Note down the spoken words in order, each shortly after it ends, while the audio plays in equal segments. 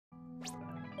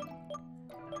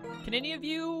Can any of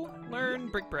you learn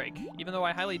Brick Break? Even though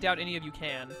I highly doubt any of you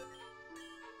can.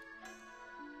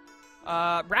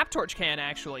 Raptorch can,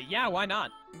 actually. Yeah, why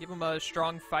not? Give him a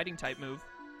strong fighting type move.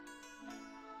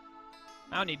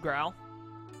 I don't need Growl.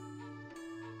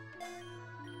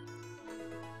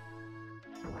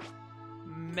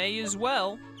 May as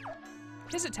well.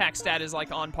 His attack stat is,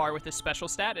 like, on par with his special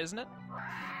stat, isn't it?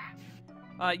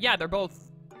 Yeah, they're both...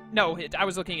 No, I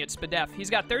was looking at Spadef. He's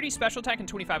got 30 special attack and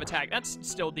 25 attack. That's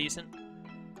still decent.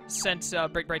 Since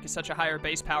Brick Break is such a higher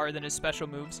base power than his special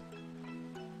moves.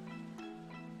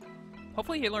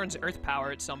 Hopefully he learns Earth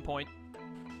Power at some point.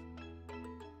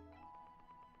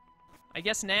 I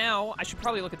guess now, I should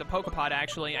probably look at the Pokepod,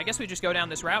 actually. I guess we just go down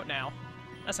this route now.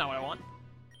 That's not what I want.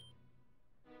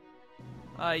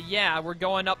 Yeah, we're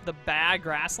going up the bad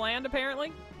grassland,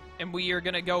 apparently. And we are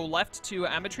gonna go left to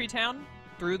Amatry Town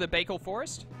through the Bakal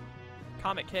Forest.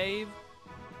 Comet Cave.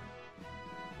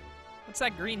 What's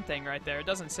that green thing right there? It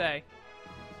doesn't say.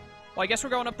 Well, I guess we're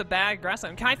going up the bad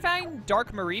grassland. Can I find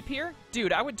Dark Mareep here?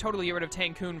 Dude, I would totally get rid of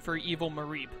Tankoon for Evil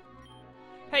Mareep.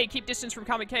 Hey, keep distance from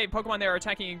Comet Cave. Pokemon there are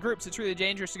attacking in groups. It's really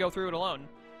dangerous to go through it alone.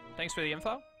 Thanks for the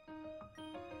info.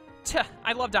 Tch,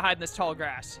 I'd love to hide in this tall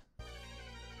grass.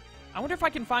 I wonder if I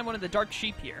can find one of the dark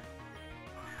sheep here.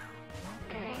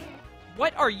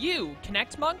 What are you?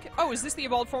 Connect Monk? Oh, is this the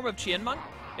evolved form of Chien Monk?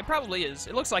 It probably is.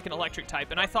 It looks like an electric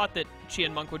type, and I thought that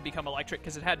Chien Monk would become electric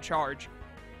because it had charge.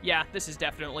 Yeah, this is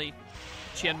definitely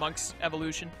Chien Monk's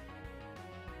evolution.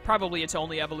 Probably its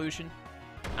only evolution.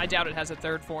 I doubt it has a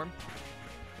third form.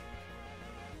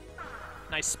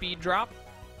 Nice speed drop.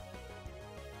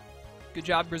 Good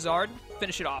job, Grizzard.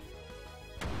 Finish it off.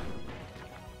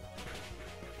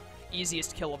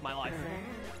 Easiest kill of my life.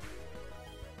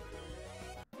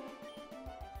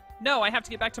 No, I have to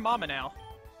get back to Mama now.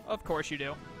 Of course you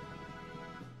do.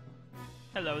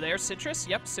 Hello there, Citrus.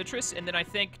 Yep, Citrus. And then I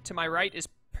think to my right is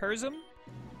Persium,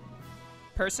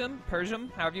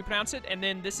 however you pronounce it. And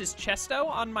then this is Chesto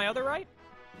on my other right.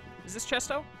 Is this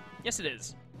Chesto? Yes, it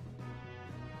is.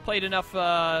 Played enough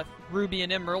Ruby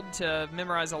and Emerald to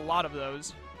memorize a lot of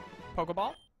those.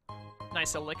 Pokeball.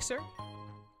 Nice elixir.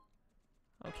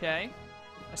 Okay.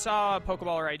 I saw a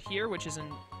Pokeball right here, which is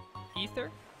an Ether.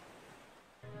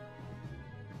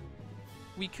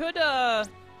 We could,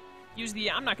 use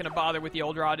the... I'm not going to bother with the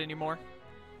old rod anymore.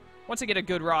 Once I get a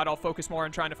good rod, I'll focus more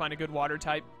on trying to find a good water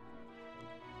type.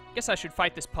 Guess I should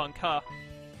fight this punk, huh?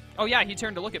 Oh yeah, he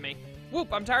turned to look at me.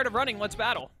 Whoop, I'm tired of running, let's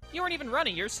battle. You weren't even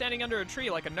running, you're standing under a tree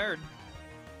like a nerd.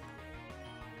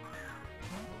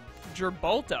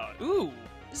 Gerbolta, ooh.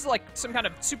 This is like some kind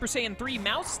of Super Saiyan 3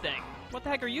 mouse thing. What the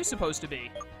heck are you supposed to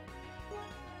be?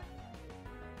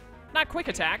 Not quick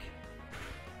attack.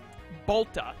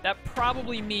 Bolta, that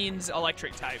probably means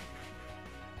electric type.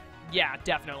 Yeah,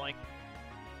 definitely.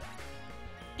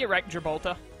 Get wrecked,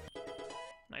 Gerbolta.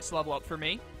 Nice level up for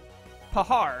me.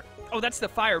 Pahar. Oh, that's the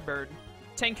Firebird.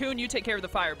 Tankoon, you take care of the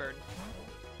Firebird.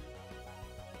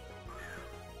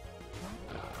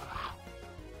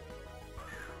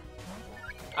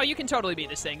 Oh, you can totally beat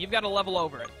this thing. You've got to level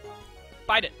over it.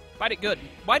 Bite it. Bite it good.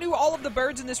 Why do all of the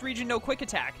birds in this region know quick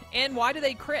attack? And why do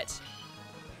they crit?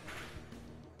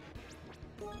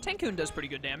 Tankoon does pretty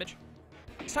good damage.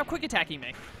 Stop quick attacking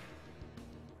me.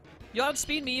 You'll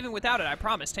outspeed me even without it, I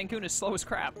promise. Tankoon is slow as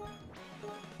crap.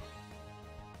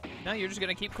 No, you're just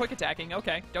gonna keep quick attacking.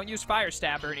 Okay, don't use Fire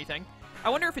Stab or anything. I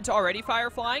wonder if it's already Fire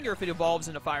Flying or if it evolves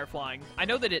into Fire Flying. I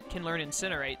know that it can learn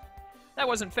Incinerate. That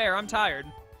wasn't fair, I'm tired.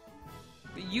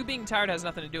 But you being tired has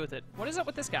nothing to do with it. What is up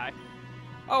with this guy?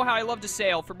 Oh, how I love to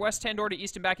sail. From West Tandor to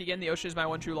East and back again, the ocean is my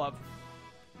one true love.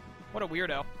 What a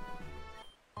weirdo.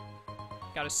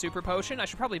 Got a super potion. I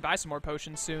should probably buy some more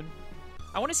potions soon.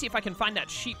 I want to see if I can find that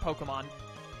sheep Pokemon.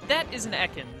 That is an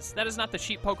Ekans. That is not the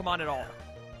sheep Pokemon at all.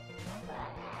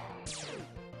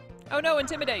 Oh no,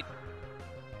 Intimidate!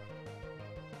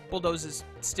 Bulldoze is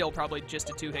still probably just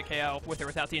a 2-hit KO with or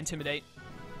without the Intimidate.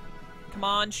 Come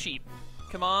on, sheep.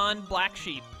 Come on, black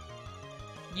sheep.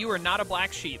 You are not a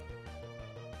black sheep.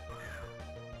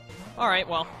 Alright,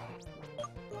 well.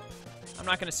 I'm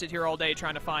not gonna sit here all day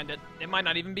trying to find it. It might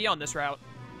not even be on this route.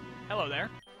 Hello there.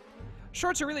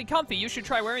 Shorts are really comfy. You should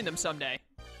try wearing them someday.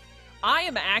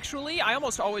 I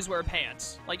almost always wear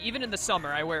pants. Like, even in the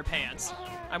summer, I wear pants.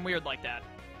 I'm weird like that.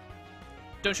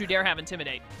 Don't you dare have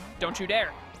Intimidate. Don't you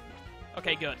dare.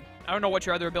 Okay, good. I don't know what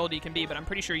your other ability can be, but I'm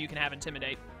pretty sure you can have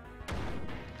Intimidate.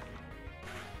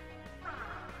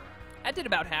 I did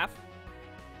about half.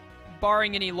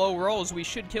 Barring any low rolls, we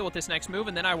should kill with this next move,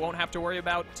 and then I won't have to worry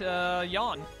about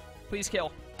Yawn. Please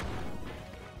kill.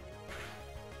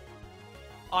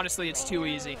 Honestly, it's too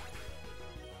easy.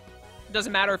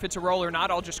 Doesn't matter if it's a roll or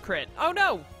not, I'll just crit. Oh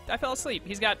no! I fell asleep.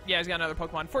 He's got another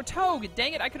Pokemon. Fortog!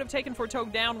 Dang it, I could have taken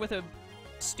Fortog down with a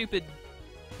stupid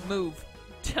move.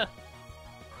 Could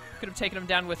have taken him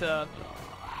down with a...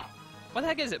 What the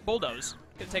heck is it? Bulldoze.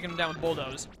 Could have taken him down with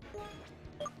Bulldoze.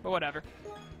 But whatever.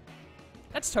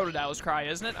 That's Totodile's cry,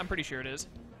 isn't it? I'm pretty sure it is.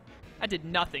 I did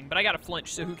nothing, but I got a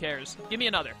flinch, so who cares? Give me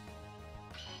another.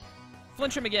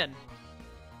 Flinch him again.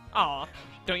 Aw.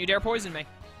 Don't you dare poison me.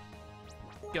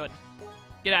 Good.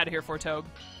 Get out of here, Fortog.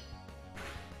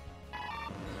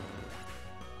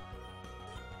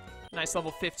 Nice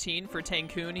level 15 for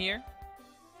Tankoon here.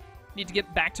 Need to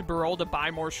get back to Barol to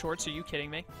buy more shorts. Are you kidding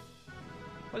me?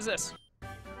 What is this?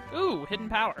 Ooh, hidden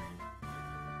power.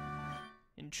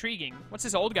 Intriguing. What's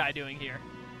this old guy doing here?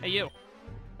 Hey, you.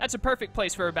 That's a perfect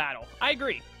place for a battle. I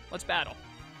agree. Let's battle.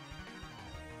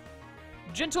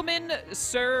 Gentleman,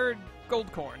 Sir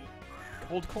Goldcorn.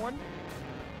 Goldcorn?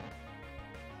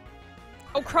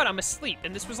 Oh, crud, I'm asleep.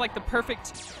 And this was like the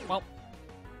perfect...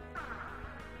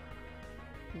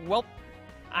 Well,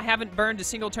 I haven't burned a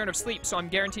single turn of sleep, so I'm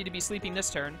guaranteed to be sleeping this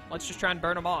turn. Let's just try and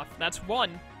burn him off. That's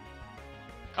one.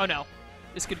 Oh, no.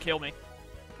 This could kill me.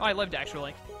 Oh, I lived,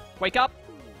 actually. Wake up.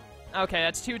 Okay,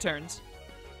 that's 2 turns.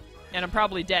 And I'm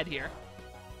probably dead here.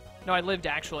 No, I lived,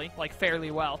 actually. Like,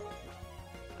 fairly well.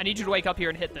 I need you to wake up here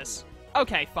and hit this.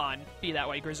 Okay, fine. Be that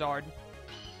way, Grizzard.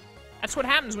 That's what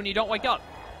happens when you don't wake up.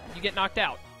 You get knocked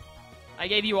out. I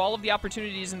gave you all of the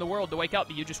opportunities in the world to wake up,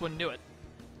 but you just wouldn't do it.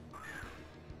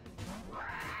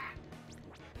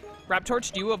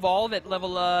 Raptorch, do you evolve at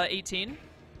level 18?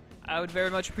 I would very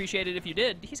much appreciate it if you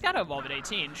did. He's got to evolve at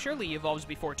 18. Surely he evolves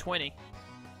before 20.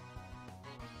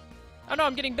 Oh no,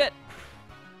 I'm getting bit.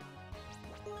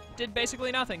 Did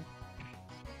basically nothing.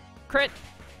 Crit.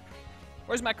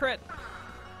 Where's my crit?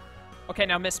 Okay,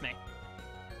 now miss me.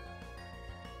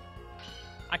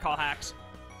 I call hacks.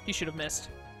 He should have missed.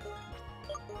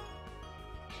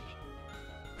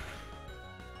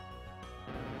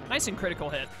 Nice and critical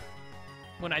hit.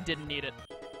 When I didn't need it.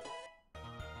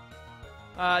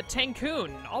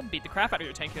 Tankoon. I'll beat the crap out of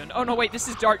your Tankoon. Oh, no, wait. This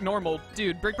is Dark Normal.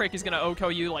 Dude, Brick Break is going to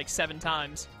OHKO you like 7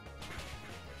 times.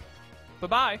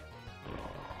 Bye-bye.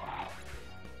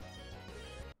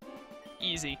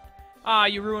 Easy. Ah,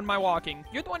 you ruined my walking.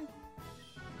 You're the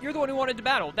one who wanted to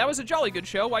battle. That was a jolly good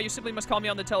show. Why, you simply must call me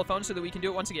on the telephone so that we can do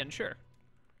it once again. Sure.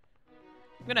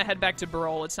 I'm going to head back to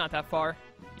Barol. It's not that far.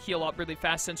 Heal up really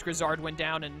fast since Grizzard went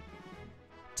down and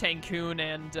Tankoon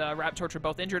and Raptorch are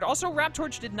both injured. Also,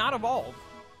 Raptorch did not evolve.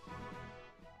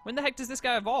 When the heck does this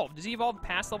guy evolve? Does he evolve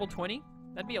past level 20?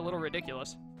 That'd be a little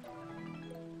ridiculous.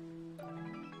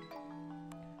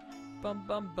 Bum,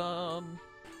 bum, bum.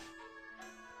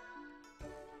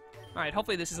 Alright,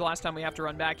 hopefully this is the last time we have to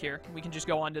run back here. We can just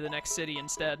go on to the next city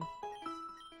instead.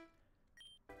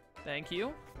 Thank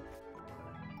you.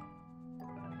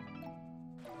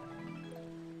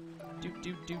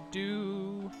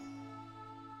 Do.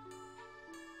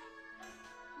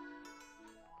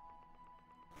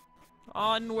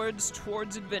 Onwards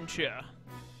towards adventure.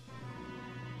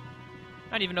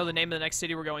 I don't even know the name of the next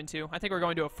city we're going to. I think we're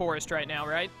going to a forest right now,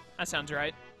 right? That sounds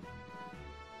right.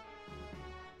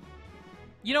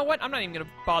 You know what? I'm not even going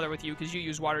to bother with you because you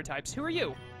use water types. Who are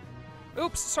you?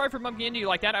 Oops, sorry for bumping into you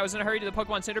like that. I was in a hurry to the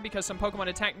Pokemon Center because some Pokemon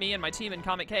attacked me and my team in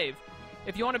Comet Cave.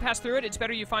 If you want to pass through it, it's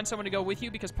better you find someone to go with you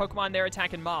because Pokemon there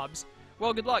attacking mobs.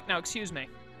 Well, good luck. Now, excuse me.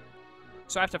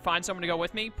 So I have to find someone to go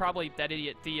with me? Probably that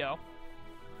idiot Theo.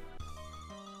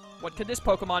 What could this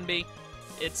Pokemon be?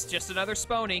 It's just another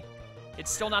Spony. It's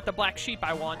still not the black sheep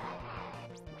I want.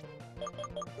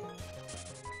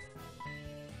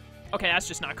 Okay, that's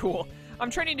just not cool. I'm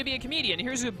training to be a comedian.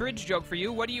 Here's a bridge joke for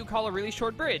you. What do you call a really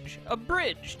short bridge?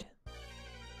 Abridged.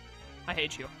 I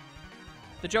hate you.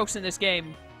 The jokes in this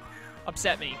game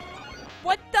upset me.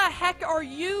 What the heck are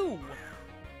you?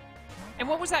 And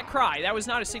what was that cry? That was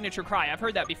not a signature cry. I've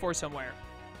heard that before somewhere.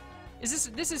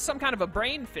 This is some kind of a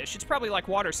brain fish. It's probably like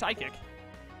water psychic.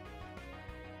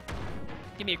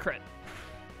 Give me a crit.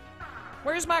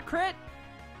 Where's my crit?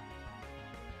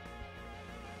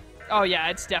 Oh yeah,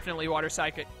 it's definitely water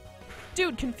psychic.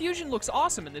 Dude, Confusion looks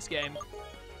awesome in this game.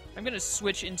 I'm gonna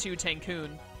switch into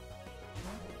Tankoon.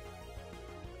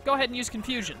 Go ahead and use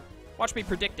Confusion. Watch me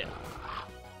predict it.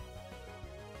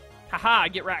 Haha,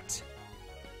 get wrecked.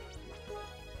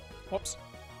 Whoops.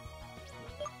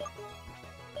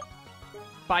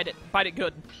 Bite it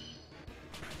good.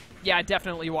 Yeah,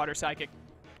 definitely water psychic.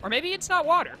 Or maybe it's not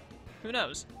water. Who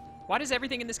knows? Why does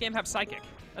everything in this game have psychic?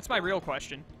 That's my real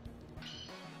question.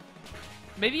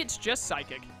 Maybe it's just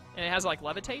psychic. And it has, like,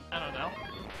 levitate? I don't know.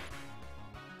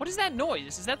 What is that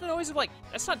noise? Is that the noise of, like...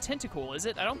 That's not Tentacool, is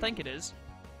it? I don't think it is.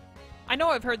 I know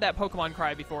I've heard that Pokemon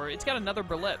cry before. It's got another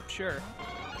Burlip, sure.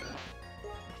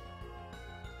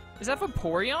 Is that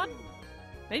Vaporeon?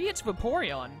 Maybe it's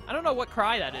Vaporeon. I don't know what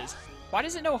cry that is. Why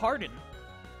does it know harden?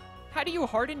 How do you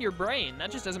harden your brain?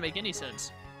 That just doesn't make any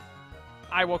sense.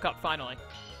 I woke up, finally.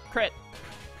 Crit.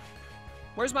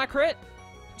 Where's my crit?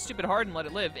 Stupid harden, let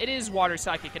it live. It is Water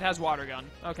Psychic. It has Water Gun.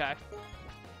 Okay.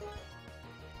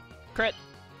 Crit.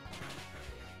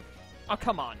 Oh,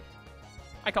 come on.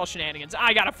 I call shenanigans.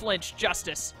 I gotta flinch.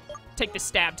 Justice. Take the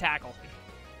stab tackle.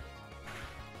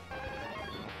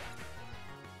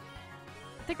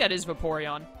 I think that is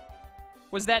Vaporeon.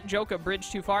 Was that joke a bridge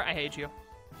too far? I hate you.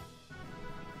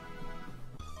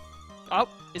 Oh,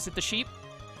 is it the sheep?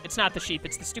 It's not the sheep.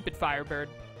 It's the stupid Firebird.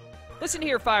 Listen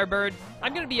here, Firebird.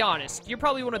 I'm gonna be honest. You're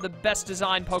probably one of the best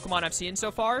designed Pokemon I've seen so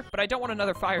far, but I don't want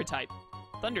another fire type.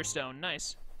 Thunderstone.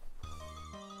 Nice.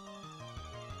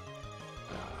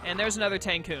 And there's another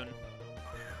Tankoon.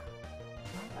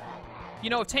 You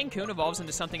know, if Tankoon evolves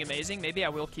into something amazing, maybe I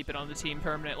will keep it on the team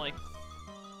permanently.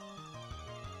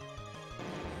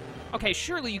 Okay,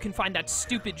 surely you can find that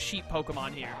stupid sheep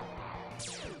Pokemon here.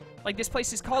 Like, this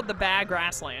place is called the Bag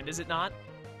Grassland, is it not?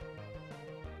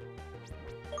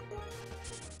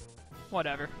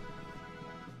 Whatever.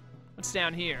 What's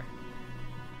down here?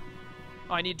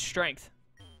 Oh, I need strength.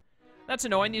 That's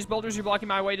annoying. These boulders are blocking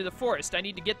my way to the forest. I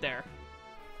need to get there.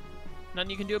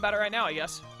 Nothing you can do about it right now, I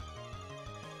guess.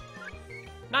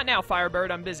 Not now, Firebird.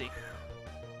 I'm busy.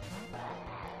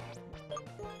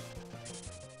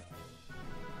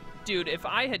 Dude, if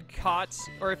I had caught,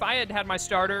 or if I had had my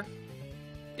starter,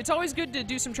 it's always good to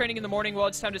do some training in the morning while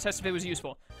it's time to test if it was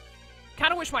useful.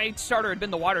 Kind of wish my starter had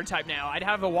been the water type now. I'd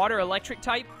have a water electric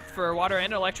type for water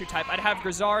and an electric type. I'd have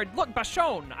Grizzard. Look,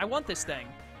 Bashon! I want this thing.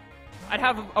 I'd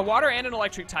have a water and an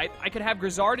electric type. I could have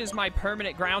Grizzard as my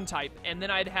permanent ground type, and then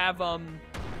I'd have,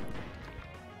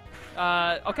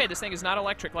 okay, this thing is not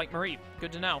electric like Marie.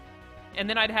 Good to know. And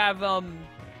then I'd have,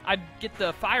 I'd get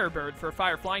the Firebird for a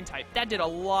fire flying type. That did a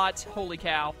lot. Holy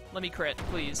cow. Let me crit,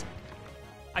 please.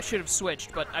 I should have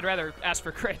switched, but I'd rather ask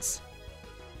for crits.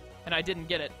 And I didn't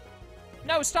get it.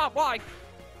 No, stop, why?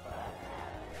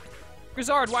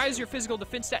 Grizzard, why is your physical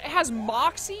defense stat? It has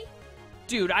Moxie?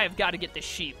 Dude, I have got to get this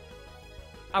sheep.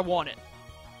 I want it.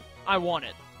 I want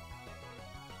it.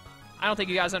 I don't think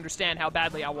you guys understand how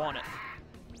badly I want it.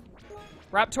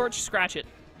 Wrap Torch, scratch it.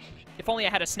 If only I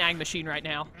had a snag machine right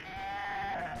now.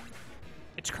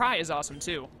 Its cry is awesome,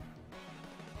 too.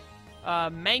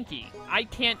 Mankey. I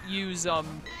can't use, I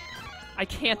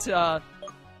can't, what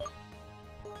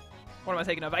am I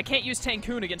thinking of? I can't use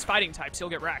Tankoon against fighting types. He'll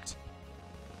get wrecked.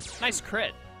 Nice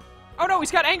crit. Oh, no, he's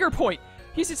got Anger Point.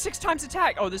 He's at 6 times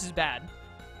attack. Oh, this is bad.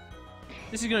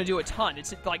 This is going to do a ton.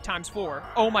 It's at, like, ×4.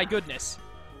 Oh, my goodness.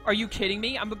 Are you kidding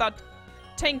me? I'm about...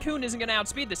 Tankoon isn't going to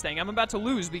outspeed this thing. I'm about to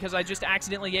lose because I just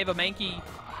accidentally gave a Mankey...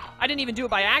 I didn't even do it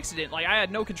by accident. Like, I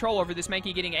had no control over this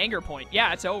Mankey getting Anger Point.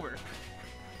 Yeah, it's over.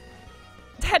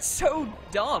 That's so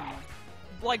dumb.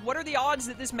 Like, what are the odds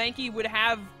that this Mankey would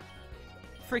have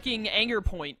freaking Anger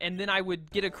Point and then I would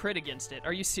get a crit against it?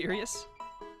 Are you serious?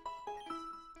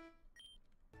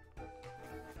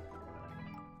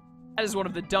 That is one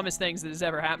of the dumbest things that has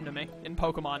ever happened to me in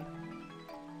Pokemon.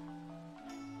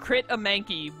 Crit a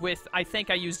Mankey with, I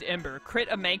think I used Ember. Crit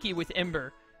a Mankey with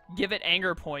Ember. Give it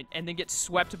Anger Point, and then get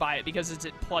swept by it because it's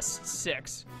at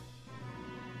 +6.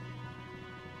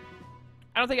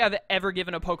 I don't think I've ever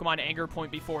given a Pokemon Anger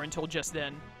Point before until just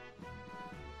then.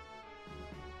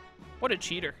 What a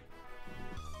cheater.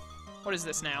 What is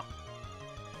this now?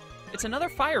 It's another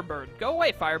Firebird. Go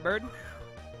away, Firebird.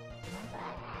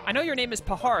 I know your name is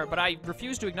Pahar, but I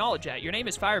refuse to acknowledge that. Your name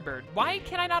is Firebird. Why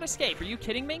can I not escape? Are you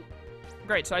kidding me?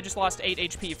 Great, so I just lost 8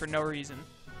 HP for no reason.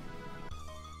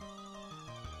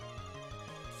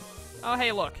 Oh,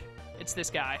 hey, look. It's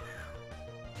this guy.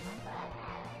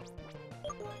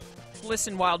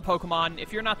 Listen, wild Pokemon.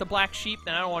 If you're not the black sheep,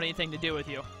 then I don't want anything to do with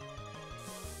you.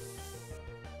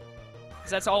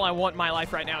 Because that's all I want in my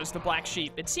life right now is the black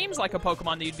sheep. It seems like a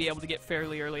Pokemon that you'd be able to get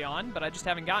fairly early on, but I just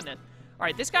haven't gotten it.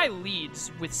 Alright, this guy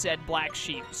leads with said black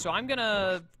sheep, so I'm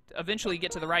gonna eventually get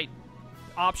to the right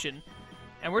option,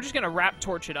 and we're just gonna Wrap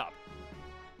Torch it up.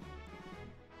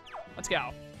 Let's go.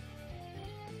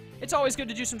 It's always good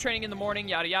to do some training in the morning,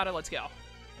 yada yada, let's go.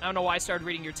 I don't know why I started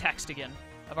reading your text again.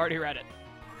 I've already read it.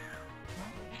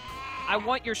 I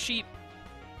want your sheep.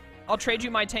 I'll trade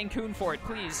you my Tankoon for it,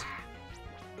 please.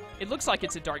 It looks like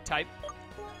it's a dark type.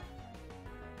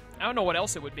 I don't know what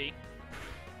else it would be.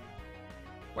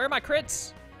 Where are my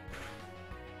crits?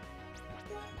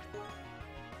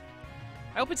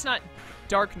 I hope it's not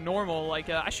dark normal. Like,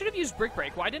 I should have used Brick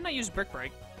Break. Why didn't I use Brick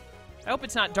Break? I hope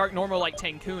it's not Dark Normal like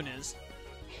Tankoon is.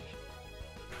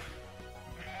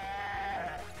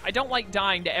 I don't like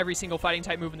dying to every single fighting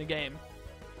type move in the game,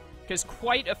 because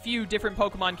quite a few different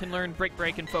Pokemon can learn Brick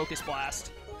Break and Focus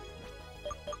Blast.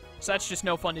 So that's just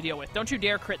no fun to deal with. Don't you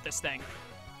dare crit this thing.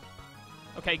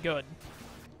 Okay, good.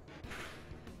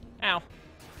 Ow.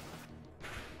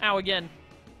 Ow again.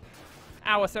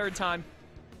 Ow a third time.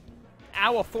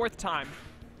 Ow a fourth time.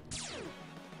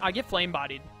 I get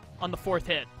flame-bodied on the fourth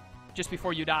hit, just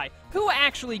before you die. Who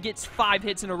actually gets 5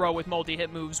 hits in a row with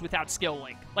multi-hit moves without skill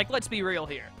link? Like, let's be real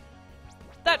here.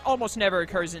 That almost never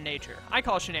occurs in nature. I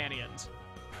call shenanigans.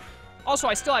 Also,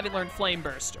 I still haven't learned Flame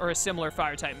Burst, or a similar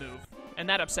fire-type move, and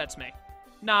that upsets me.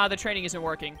 Nah, the training isn't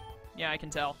working. Yeah, I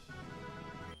can tell.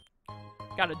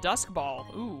 Got a Dusk Ball.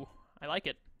 Ooh, I like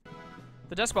it.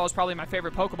 The Dusk Ball is probably my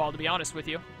favorite Pokeball, to be honest with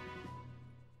you.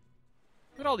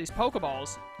 Look at all these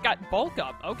Pokeballs. Got Bulk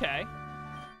Up, okay.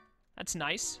 That's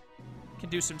nice. Can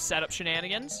do some setup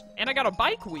shenanigans. And I got a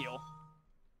Bike Wheel.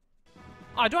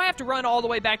 Oh, do I have to run all the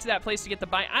way back to that place to get the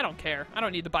bike? I don't care. I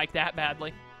don't need the bike that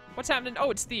badly. What's happening?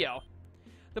 Oh, it's Theo.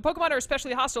 The Pokemon are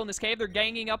especially hostile in this cave. They're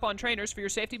ganging up on trainers. For your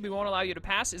safety, we won't allow you to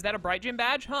pass. Is that a Bright Gym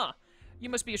badge? Huh. You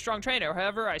must be a strong trainer.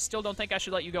 However, I still don't think I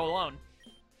should let you go alone.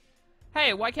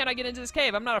 Hey, why can't I get into this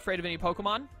cave? I'm not afraid of any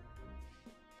Pokemon.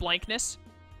 Blankness.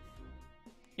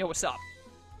 Yo, what's up?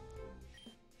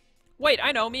 Wait,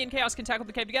 I know. Me and Chaos can tackle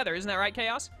the cave together. Isn't that right,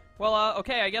 Chaos? Well,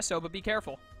 okay, I guess so, but be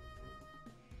careful.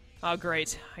 Oh,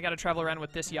 great. I gotta travel around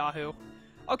with this Yahoo.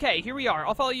 Okay, here we are.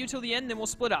 I'll follow you till the end, then we'll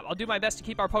split up. I'll do my best to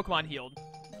keep our Pokemon healed.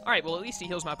 Alright, well, at least he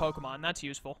heals my Pokemon. That's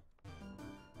useful.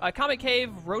 Comet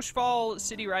Cave, Rochefall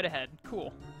City right ahead.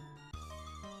 Cool.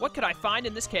 What could I find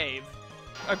in this cave?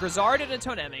 A Grizzard and a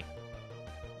Tonemi.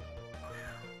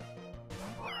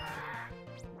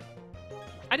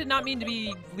 I did not mean to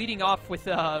be leading off with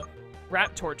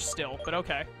Rat Torch still, but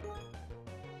okay.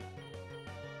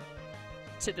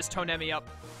 Let's hit this Tonemi up.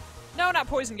 No, not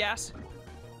Poison Gas.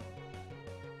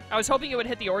 I was hoping it would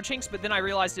hit the Orchinks, but then I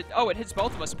realized it... Oh, it hits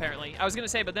both of us, apparently. I was going to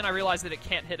say, but then I realized that it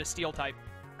can't hit a Steel type.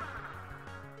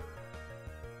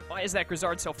 Why is that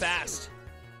Grizzard so fast?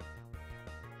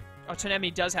 Oh,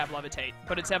 Tonemi does have Levitate,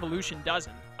 but its evolution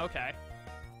doesn't. Okay.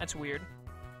 That's weird.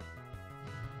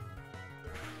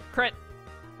 Crit.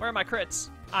 Where are my crits?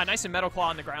 Ah, nice and Metal Claw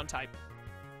on the ground type.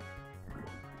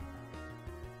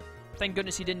 Thank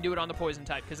goodness he didn't do it on the poison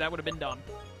type, because that would have been dumb.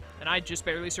 And I just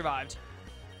barely survived.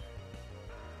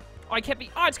 Oh, I can't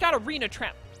be... Oh, it's got Arena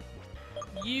Trap.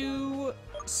 You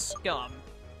scum.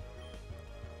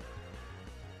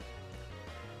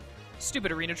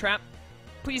 Stupid Arena Trap.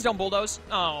 Please don't bulldoze.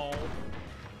 Oh.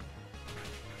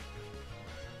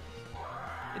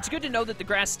 It's good to know that the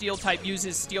Grass Steel type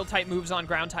uses Steel type moves on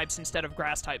ground types instead of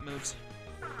Grass type moves.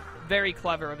 Very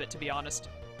clever of it, to be honest.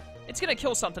 It's gonna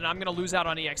kill something. I'm gonna lose out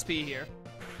on EXP here.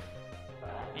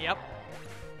 Yep.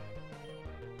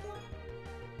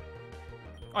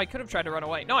 Oh, I could have tried to run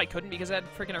away. No, I couldn't because I had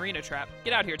freaking Arena Trap.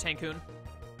 Get out here, Tankoon.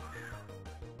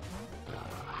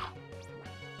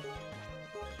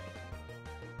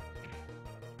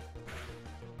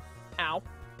 Ow.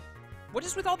 What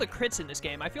is with all the crits in this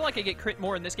game? I feel like I get crit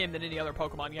more in this game than any other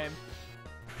Pokemon game.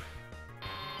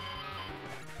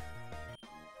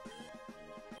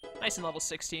 Nice and level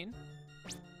 16.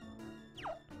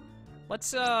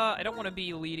 Let's, I don't want to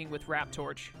be leading with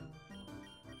Raptorch,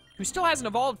 who still hasn't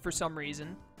evolved for some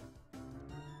reason.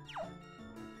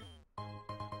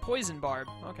 Poison Barb.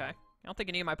 Okay. I don't think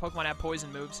any of my Pokemon have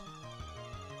poison moves.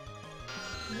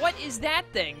 What is that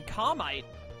thing? Calmite.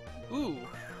 Ooh.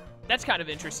 That's kind of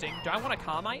interesting. Do I want a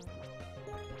Calmite?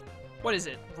 What is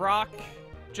it? Rock?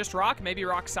 Just Rock? Maybe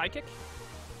Rock Psychic?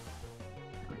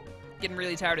 Getting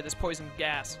really tired of this poison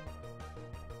gas.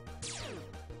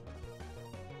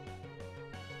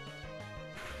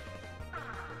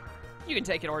 You can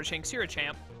take it, Orchinks. You're a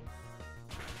champ.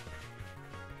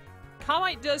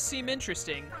 Calmite does seem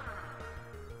interesting.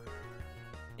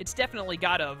 It's definitely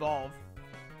gotta evolve.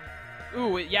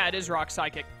 Ooh, yeah, it is Rock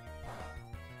Psychic.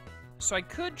 So I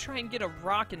could try and get a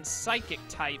Rock and Psychic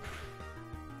type.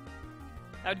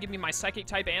 That would give me my Psychic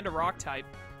type and a Rock type.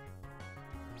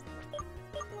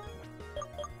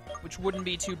 Which wouldn't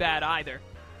be too bad either.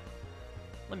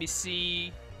 Let me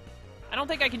see. I don't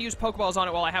think I can use Pokeballs on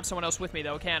it while I have someone else with me,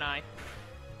 though, can I?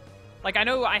 Like, I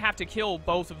know I have to kill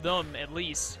both of them, at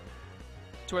least.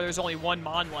 To where there's only one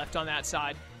Mon left on that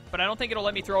side. But I don't think it'll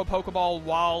let me throw a Pokeball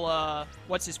while,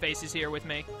 what's-his-face is here with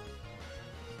me.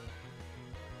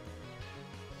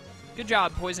 Good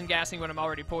job poison gassing when I'm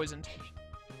already poisoned.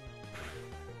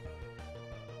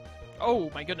 Oh,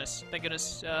 my goodness. Thank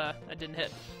goodness, that didn't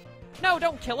hit. No,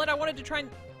 don't kill it. I wanted to try and...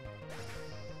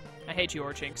 I hate you,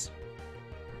 Orchinks.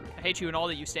 I hate you and all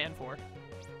that you stand for.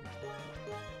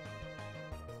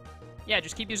 Yeah,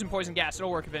 just keep using poison gas.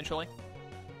 It'll work eventually.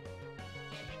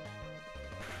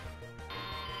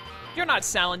 You're not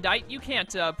Salandite. You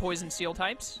can't poison Steel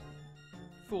types.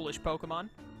 Foolish Pokemon.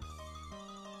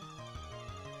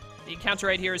 The encounter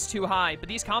rate here is too high, but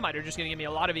these Comet are just going to give me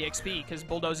a lot of EXP because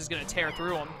Bulldoze is going to tear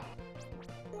through them.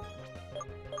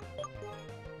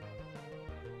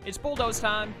 It's Bulldoze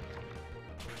time.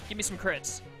 Give me some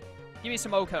crits. Give me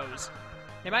some Okos.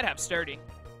 They might have Sturdy.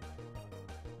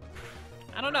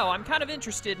 I don't know. I'm kind of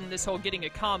interested in this whole getting a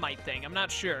Comet thing. I'm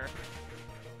not sure.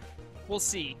 We'll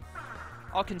see.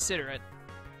 I'll consider it.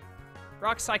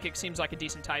 Rock Psychic seems like a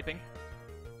decent typing.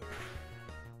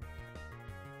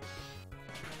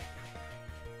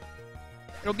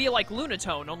 It'll be like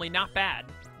Lunatone, only not bad.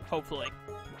 Hopefully.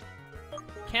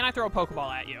 Can I throw a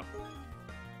Pokeball at you?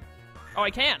 Oh,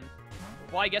 I can.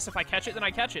 Well, I guess if I catch it, then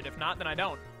I catch it. If not, then I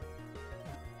don't.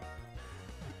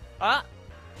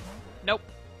 Nope.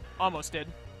 Almost did.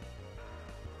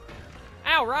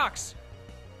 Ow, rocks!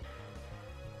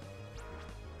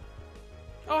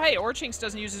 Oh, hey, Orchinx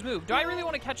doesn't use his move. Do I really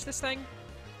want to catch this thing?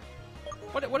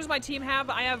 What does my team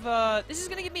have? I have, this is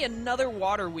going to give me another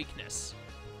water weakness.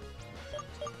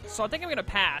 So I think I'm going to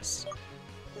pass.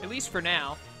 At least for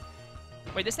now.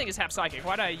 Wait, this thing is half psychic.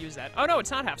 Why did I use that? Oh, no,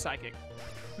 it's not half psychic.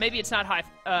 Maybe it's not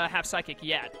half psychic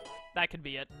yet. That could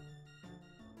be it.